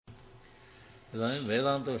इदानीं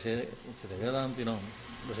वेदान्तविषये उच्यते वेदान्तिनां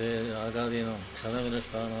विषये यागादीनां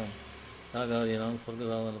क्षणविनष्टानां यागादीनां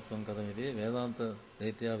स्वर्गसाधनत्वं कथमिति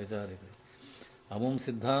वेदान्तरीत्या विचार्यते। अमुं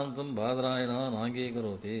सिद्धान्तं बादरायणः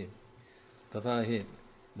नाङ्गीकरोति। तथा हि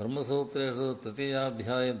ब्रह्मसूत्रेषु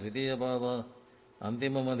तृतीयाध्याये द्वितीयपाद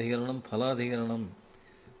अन्तिममधिकरणं फलाधिकरणं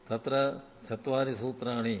तत्र चत्वारि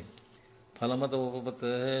सूत्राणि फलमत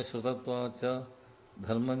उपपत्तेः श्रुतत्वाच्च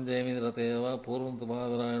धर्मं जैमिनिरतेव पूर्वं तु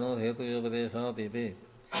बादरायणो हेतुव्यपदेशात् इति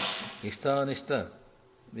इष्टानिष्ट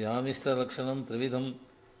व्यामिष्टलक्षणं त्रिविधं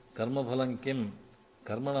कर्मफलं किं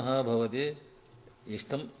कर्मणः भवति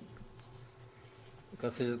इष्टं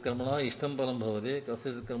कस्यचित् कर्मणः इष्टं फलं भवति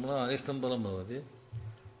कस्यचित् कर्मणः अनिष्टं फलं भवति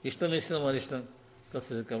इष्टमिष्टम् अनिष्टं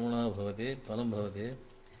कस्यचित् कर्मणः भवति फलं भवति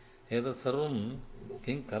एतत् सर्वं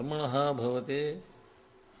किं कर्मणः भवति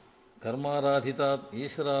कर्माराधितात्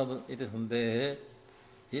ईश्वरात् इति सन्देः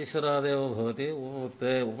ईश्वरादेव भवति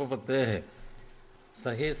उपपत्तेः स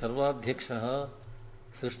हि सर्वाध्यक्षः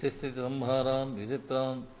सृष्टिस्थितिसंहारान्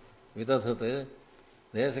विचित्रान् विदधत्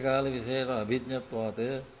देशकालविशेष अभिज्ञत्वात्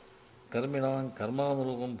कर्मिणां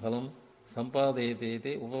कर्मानुरूपं फलं सम्पादयति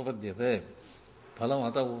इति उपपद्यते। फलम्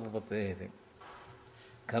अत उपपत्तेः इति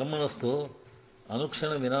कर्मणस्तु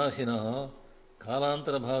अनुक्षणविनाशिनः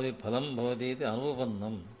कालान्तरभावि फलं भवति इति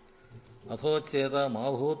अनुपपन्नम्। अथोच्येत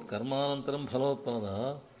माभूत् कर्मानन्तरं फलोत्पादः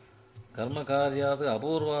कर्मकार्यात्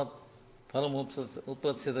अपूर्वात् फलम्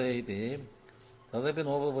उत्पत्स्यते इति तदपि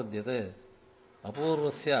नोपपद्यते।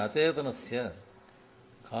 अपूर्वस्य अचेतनस्य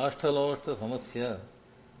काष्ठलोष्टसमस्य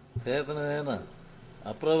चेतनेन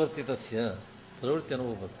अप्रवर्तितस्य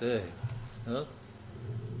प्रवृत्त्यनुपपत्तेः।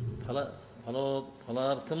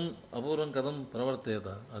 फलार्थम् अपूर्वं कथं प्रवर्तेत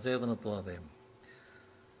अचेतनत्वादेव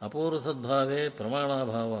अपूर्वसद्भावे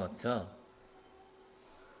प्रमाणाभावाच्च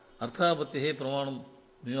अर्थापत्तिः प्रमाणं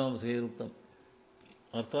मीमांसकैरुक्तम्।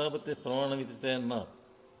 अर्थापत्तिः प्रमाणमिति चेन्न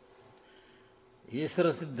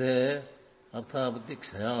ईश्वरसिद्धे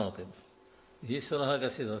अर्थापत्तिक्षयात् ईश्वरः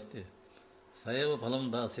कश्चिदस्ति स एव फलं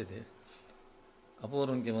दास्यति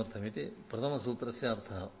अपूर्वं किमर्थमिति प्रथमसूत्रस्य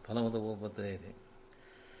अर्थः फलमत उपपत्तेः इति।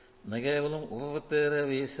 न केवलम् उपपत्तेरेव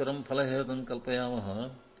ईश्वरं फलहेतुं कल्पयामः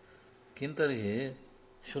किं तर्हि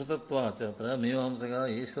श्रुतत्वाच्च अत्र मीमांसकाः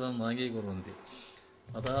ईश्वरं नाङ्गीकुर्वन्ति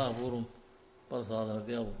अतः अपूर्वं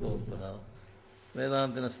फलसाधनतया उक्तवन्तः।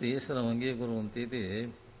 वेदान्तिनस्ति ईश्वरम् अङ्गीकुर्वन्ति इति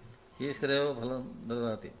ईश्वरेव फलं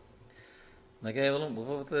ददाति। न केवलम्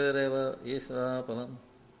उपपत्तेरेव ईश्वरः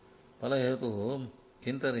फलहेतुः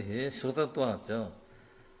किं तर्हि श्रुतत्वाच्च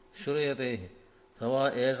श्रूयते स वा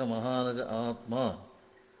एष महानज आत्मा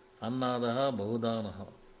अन्नादः बहुदानः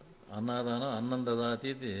अन्नादान अन्नं ददाति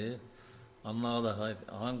इति अन्नादः इति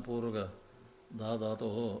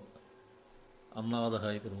आङ्पूर्वकधातोः अन्नादः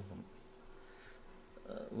इति रूपम्।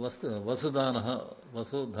 वसुदानः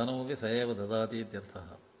वसुधनमपि स एव ददाति इत्यर्थः।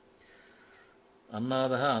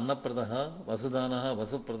 अन्नादः अन्नप्रदः वसुदानः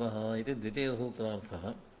वसुप्रदः इति द्वितीयसूत्रार्थः।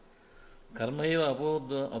 कर्मैव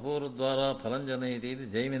अपूर्वद्वारा फलं जनयति इति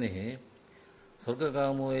जैमिनिः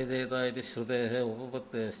स्वर्गकामो यजेत इति श्रुतेः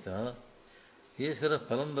उपपत्तेश्च ईश्वरः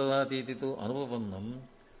फलं ददाति इति तु अनुपपन्नम्।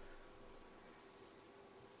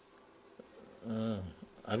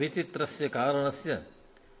 अविचित्रस्य कारणस्य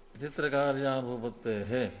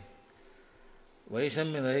विचित्रकार्यानुपपत्तेः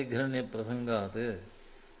वैषम्यनैर्घण्यप्रसङ्गात्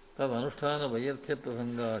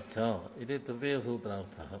तदनुष्ठानवैयर्थ्यप्रसङ्गाच्च इति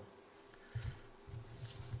तृतीयसूत्रार्थः।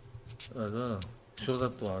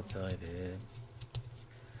 श्रुतत्वाच्च इति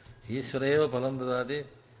ईश्वरेव फलं ददाति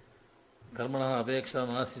कर्मणः अपेक्षा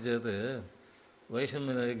नास्ति चेत्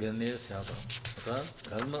वैषम्यनैर्घण्ये स्यात्। अतः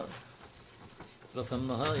कर्म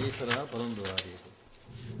प्रसन्नः ईश्वरः फलं ददाति।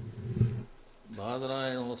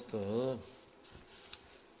 बादरायणोऽस्तु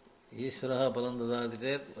ईश्वरः फलं ददाति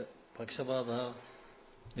चेत् पक्षपातः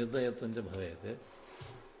निर्दयत्वं च भवेत्।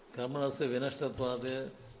 कर्मणस्य विनष्टत्वात्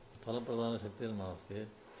फलप्रदानशक्तिर्नास्ति।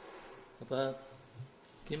 अतः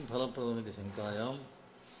किं फलप्रदमिति शङ्कायां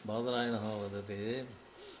बादरायणः वदति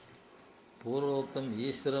पूर्वोक्तम्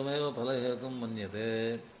ईश्वरमेव फलहेतुं मन्यते।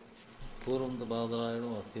 पूर्वं तु बादरायणो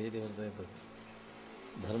अस्ति इति वर्तते।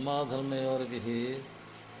 धर्माधर्मयोरपि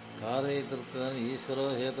कारयितृत्वेन ईश्वरो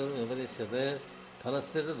हेतुर्व्यपदिश्यते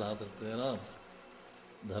फलस्य च दातृत्वेन।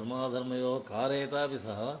 धर्माधर्मयोः कारयितापि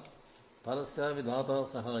सः फलस्यापि दाता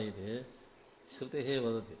सः इति श्रुतिः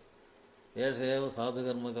वदति। एष एव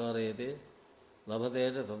साधुकर्म कारयति लभते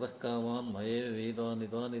च ततः कामान् मयैव विहितान्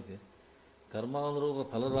इतान् इति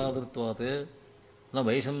कर्मानुरूपफलदातृत्वात् न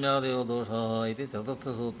वैषम्यादयो दोषाः इति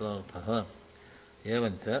चतुर्थसूत्रार्थः।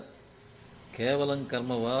 एवञ्च केवलं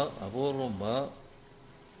कर्म वा अपूर्वं वा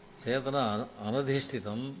चेतन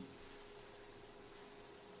अनधिष्ठितम्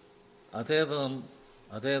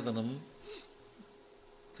अचेतनं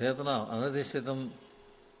चेतना अनधिष्ठितं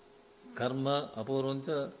कर्म अपूर्वञ्च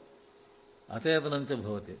अचेतनं च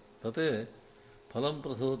भवति तत् फलं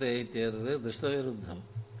प्रसूते इत्येतत् दृष्टविरुद्धं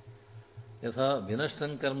यथा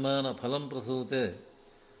विनष्टं कर्म न फलं प्रसूते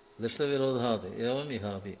दृष्टविरोधात् एवम्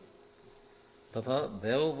इहापि तथा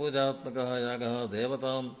देवपूजात्मकः यागः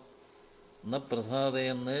देवतां न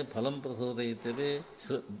प्रसादयन् फलं प्रसूते इत्यपि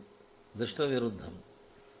दृष्टविरुद्धं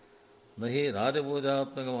न हि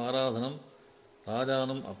राजपूजात्मकम् आराधनं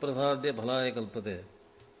राजानम् अप्रसाद्य फलाय कल्पते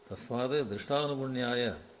तस्मात् दृष्टानुपुण्याय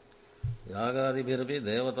यागादिभिरपि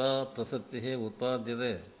देवता प्रसक्तिः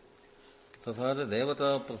उत्पाद्यते तथा च देवता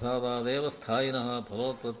प्रसादादेव स्थायिनः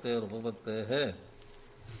फलोत्पत्तेरुपपत्तेः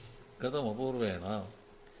कृतमपूर्वेण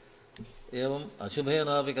एवम्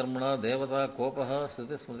अशुभेनापि कर्मणा देवता कोपः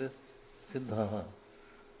श्रुतिस्मृतिसिद्धः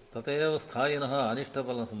तथैव स्थायिनः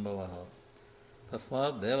अनिष्टफलसम्भवः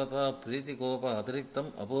तस्मात् देवता प्रीतिकोप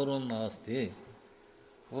अतिरिक्तम् अपूर्वं नास्ति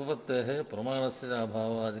उपपत्तेः प्रमाणस्य च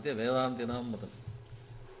अभावादिति वेदान्तिनां मतम्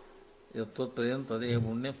यत्त्वत्पर्यन्तं तदेव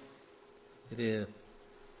पुण्यम् इति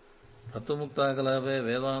तत्त्वमुक्ताकलापे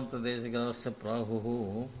वेदान्तदेशिकास्य प्राहुः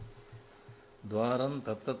द्वारं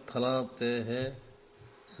तत्तत्फलाप्तेः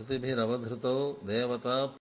श्रुतिभिरवधृतौ देवता